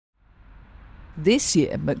This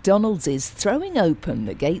year, McDonald's is throwing open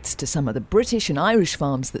the gates to some of the British and Irish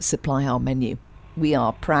farms that supply our menu. We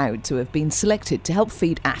are proud to have been selected to help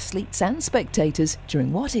feed athletes and spectators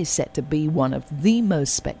during what is set to be one of the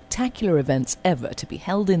most spectacular events ever to be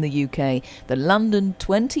held in the UK, the London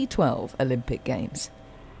 2012 Olympic Games.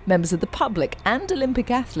 Members of the public and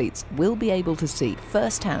Olympic athletes will be able to see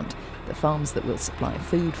firsthand the farms that will supply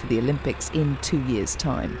food for the Olympics in 2 years'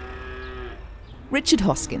 time. Richard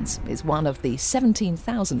Hoskins is one of the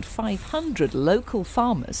 17,500 local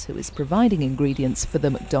farmers who is providing ingredients for the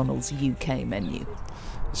McDonald's UK menu.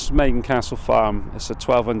 This is Maiden Castle Farm. It's a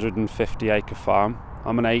 1,250 acre farm.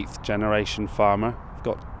 I'm an 8th generation farmer. I've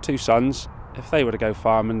got 2 sons. If they were to go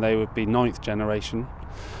farming, they would be 9th generation.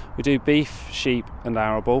 We do beef, sheep and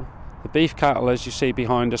arable. The beef cattle, as you see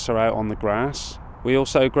behind us, are out on the grass. We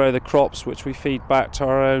also grow the crops which we feed back to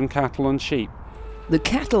our own cattle and sheep. The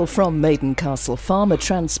cattle from Maiden Castle Farm are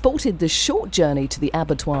transported the short journey to the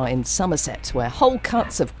abattoir in Somerset, where whole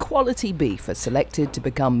cuts of quality beef are selected to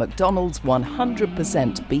become McDonald's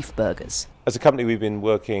 100% beef burgers. As a company, we've been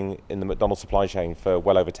working in the McDonald's supply chain for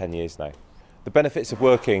well over 10 years now. The benefits of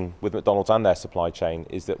working with McDonald's and their supply chain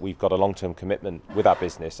is that we've got a long-term commitment with our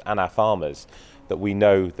business and our farmers, that we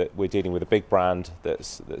know that we're dealing with a big brand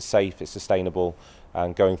that's safe, it's sustainable,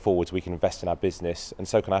 and going forwards we can invest in our business, and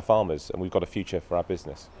so can our farmers, and we've got a future for our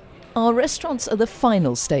business. Our restaurants are the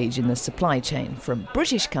final stage in the supply chain, from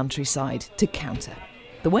British countryside to counter.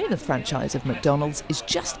 The Weymouth franchise of McDonald's is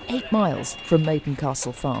just 8 miles from Maiden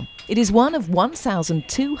Castle Farm. It is one of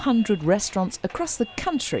 1,200 restaurants across the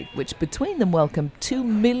country, which between them welcome 2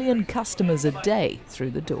 million customers a day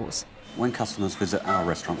through the doors. When customers visit our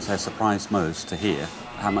restaurants, they're surprised most to hear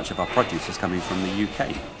how much of our produce is coming from the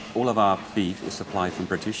UK. All of our beef is supplied from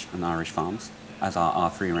British and Irish farms, as are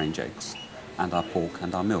our free-range eggs, and our pork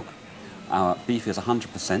and our milk. Our beef is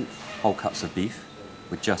 100% whole cuts of beef,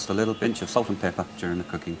 with just a little pinch of salt and pepper during the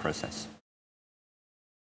cooking process.